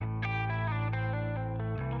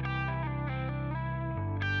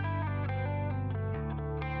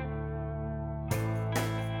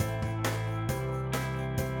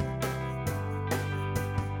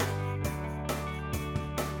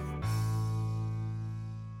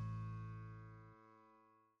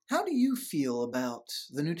How do you feel about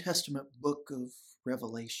the New Testament book of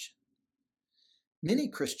Revelation? Many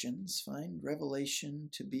Christians find Revelation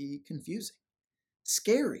to be confusing,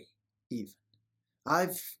 scary even.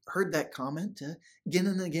 I've heard that comment again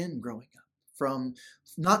and again growing up from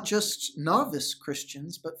not just novice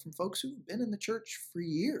Christians, but from folks who've been in the church for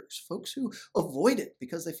years, folks who avoid it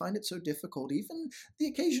because they find it so difficult, even the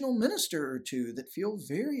occasional minister or two that feel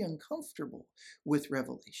very uncomfortable with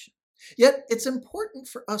Revelation. Yet it's important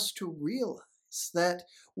for us to realize that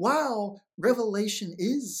while Revelation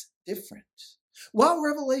is different, while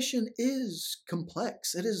Revelation is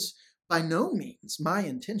complex, it is by no means my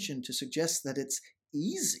intention to suggest that it's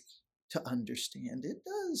easy to understand. It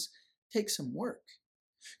does take some work.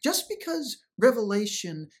 Just because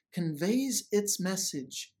Revelation conveys its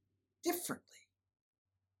message differently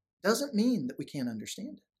doesn't mean that we can't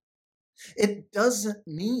understand it. It doesn't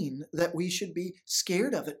mean that we should be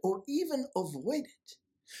scared of it or even avoid it.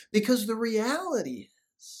 Because the reality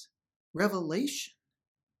is, Revelation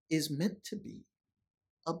is meant to be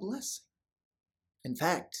a blessing. In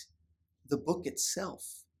fact, the book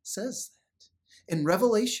itself says that. In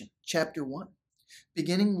Revelation chapter 1,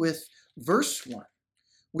 beginning with verse 1,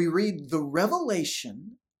 we read the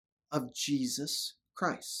revelation of Jesus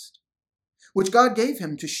Christ, which God gave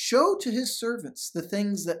him to show to his servants the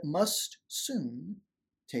things that must soon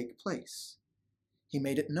take place. He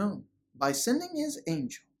made it known by sending his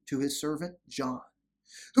angel to his servant John,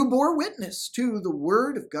 who bore witness to the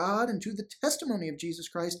word of God and to the testimony of Jesus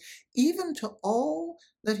Christ, even to all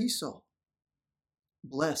that he saw.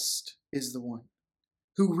 Blessed is the one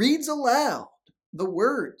who reads aloud the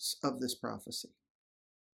words of this prophecy,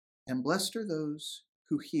 and blessed are those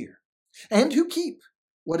who hear and who keep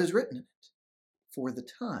what is written in it, for the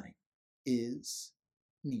time is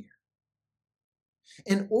near.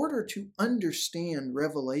 In order to understand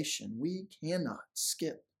Revelation, we cannot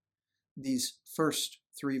skip these first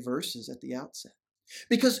 3 verses at the outset,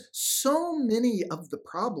 because so many of the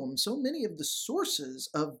problems, so many of the sources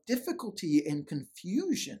of difficulty and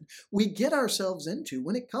confusion we get ourselves into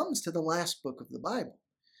when it comes to the last book of the Bible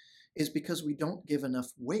is because we don't give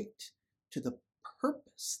enough weight to the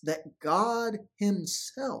purpose that God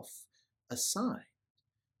himself assigned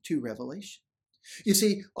to Revelation. You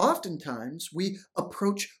see, oftentimes we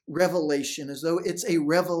approach Revelation as though it's a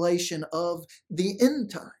revelation of the end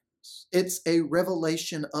times. It's a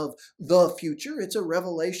revelation of the future. It's a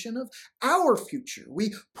revelation of our future.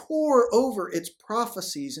 We pore over its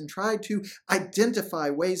prophecies and try to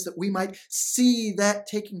identify ways that we might see that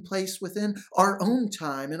taking place within our own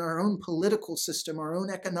time, in our own political system, our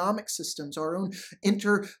own economic systems, our own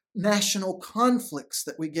international conflicts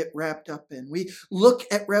that we get wrapped up in. We look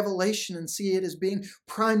at Revelation and see it as being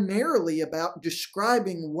primarily about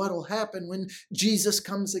describing what will happen when Jesus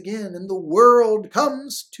comes again and the world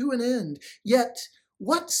comes to an end. Yet,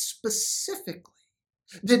 what specifically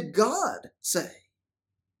did God say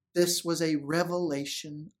this was a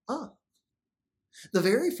revelation of? The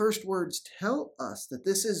very first words tell us that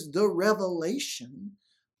this is the revelation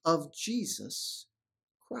of Jesus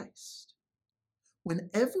Christ.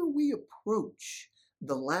 Whenever we approach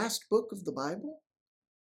the last book of the Bible,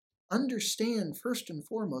 understand first and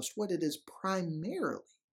foremost what it is primarily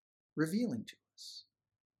revealing to us.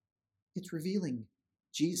 It's revealing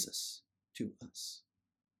Jesus to us.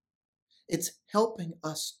 It's helping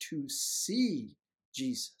us to see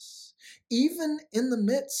Jesus, even in the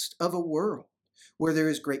midst of a world where there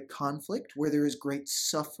is great conflict, where there is great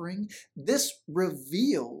suffering. This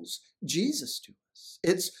reveals Jesus to us.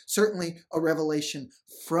 It's certainly a revelation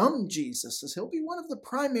from Jesus, as he'll be one of the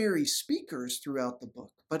primary speakers throughout the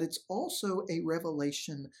book, but it's also a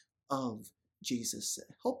revelation of Jesus.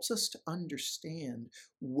 It helps us to understand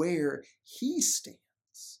where he stands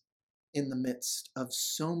in the midst of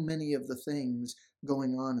so many of the things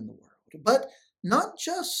going on in the world. But not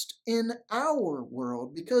just in our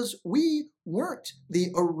world, because we weren't the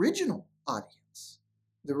original audience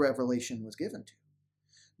the revelation was given to.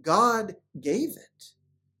 God gave it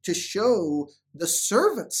to show the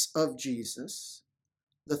servants of Jesus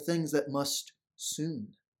the things that must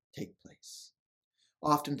soon take place.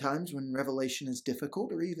 Oftentimes, when Revelation is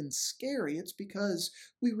difficult or even scary, it's because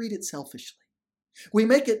we read it selfishly. We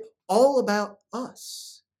make it all about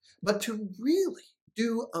us. But to really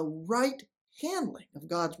do a right handling of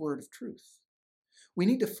God's word of truth, we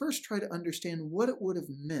need to first try to understand what it would have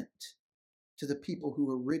meant to the people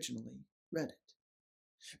who originally read it.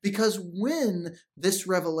 Because when this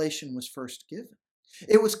revelation was first given,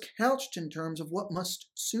 it was couched in terms of what must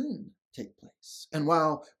soon take place. And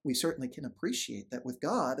while we certainly can appreciate that with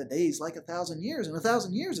God, a day is like 1,000 years, and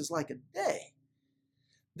 1,000 years is like a day,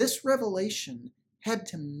 this revelation had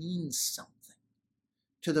to mean something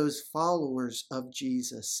to those followers of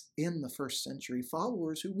Jesus in the first century,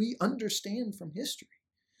 followers who we understand from history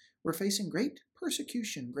were facing great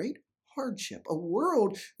persecution, great hardship, a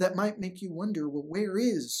world that might make you wonder, well, where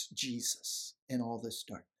is Jesus in all this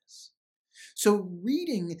darkness? So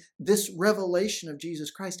reading this revelation of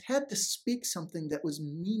Jesus Christ had to speak something that was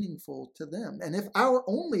meaningful to them. And if our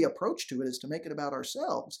only approach to it is to make it about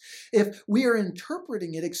ourselves, if we are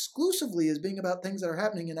interpreting it exclusively as being about things that are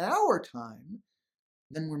happening in our time,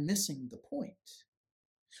 then we're missing the point.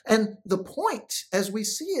 And the point, as we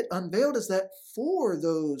see it unveiled, is that for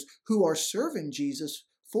those who are serving Jesus,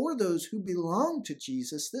 for those who belong to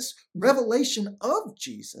Jesus, this revelation of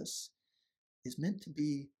Jesus is meant to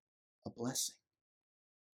be a blessing.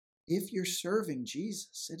 If you're serving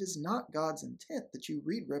Jesus, it is not God's intent that you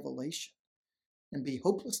read Revelation and be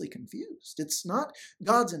hopelessly confused. It's not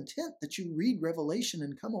God's intent that you read Revelation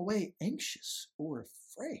and come away anxious or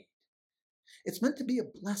afraid. It's meant to be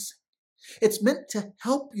a blessing. It's meant to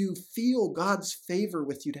help you feel God's favor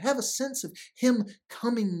with you, to have a sense of Him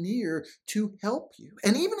coming near to help you.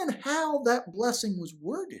 And even in how that blessing was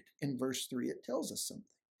worded in verse 3, it tells us something.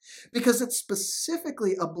 Because it's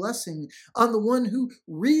specifically a blessing on the one who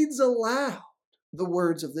reads aloud the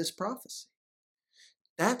words of this prophecy.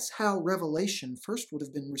 That's how Revelation first would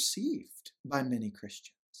have been received by many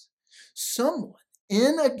Christians. Someone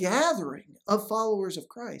in a gathering of followers of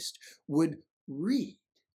Christ would read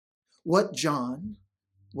what John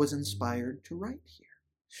was inspired to write here.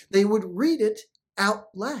 They would read it out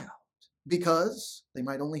loud because they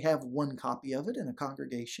might only have one copy of it in a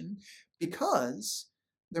congregation, because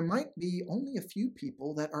there might be only a few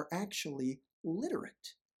people that are actually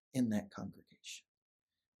literate in that congregation.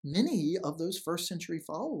 Many of those first century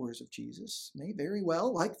followers of Jesus may very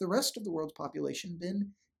well, like the rest of the world's population,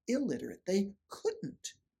 been illiterate. They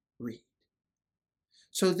couldn't read.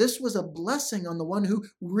 So this was a blessing on the one who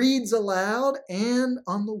reads aloud and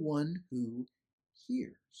on the one who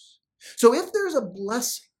hears. So if there's a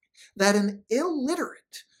blessing that an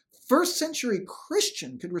illiterate first century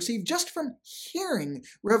Christian could receive just from hearing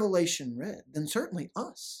Revelation read, then certainly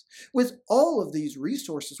us, with all of these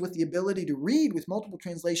resources, with the ability to read with multiple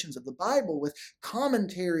translations of the Bible, with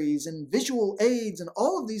commentaries and visual aids and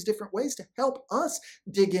all of these different ways to help us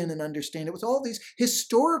dig in and understand it, with all these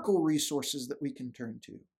historical resources that we can turn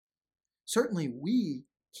to, certainly we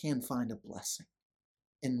can find a blessing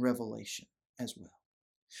in Revelation as well.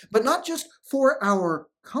 But not just for our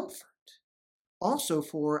comfort, also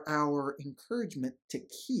for our encouragement to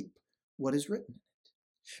keep what is written in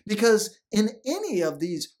it. Because in any of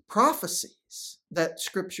these prophecies that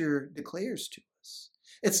Scripture declares to us,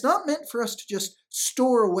 it's not meant for us to just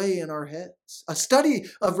store away in our heads. A study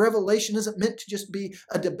of Revelation isn't meant to just be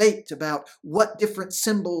a debate about what different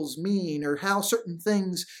symbols mean or how certain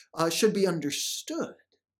things should be understood.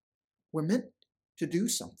 We're meant to do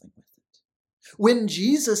something with it. When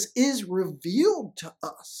Jesus is revealed to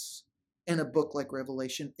us in a book like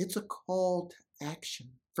Revelation, it's a call to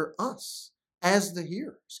action for us as the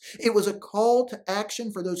hearers. It was a call to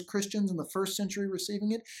action for those Christians in the first century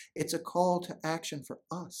receiving it. It's a call to action for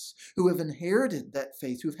us who have inherited that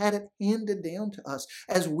faith, who've had it handed down to us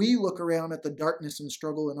as we look around at the darkness and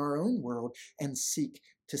struggle in our own world and seek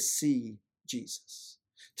to see Jesus.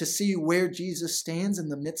 To see where Jesus stands in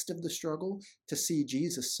the midst of the struggle, to see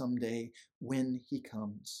Jesus someday when He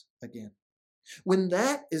comes again. When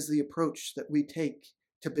that is the approach that we take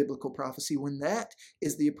to biblical prophecy, when that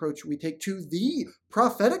is the approach we take to the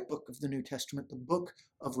prophetic book of the New Testament, the book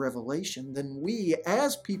of Revelation, then we,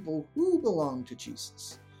 as people who belong to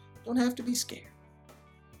Jesus, don't have to be scared.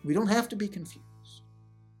 We don't have to be confused.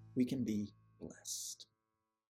 We can be blessed.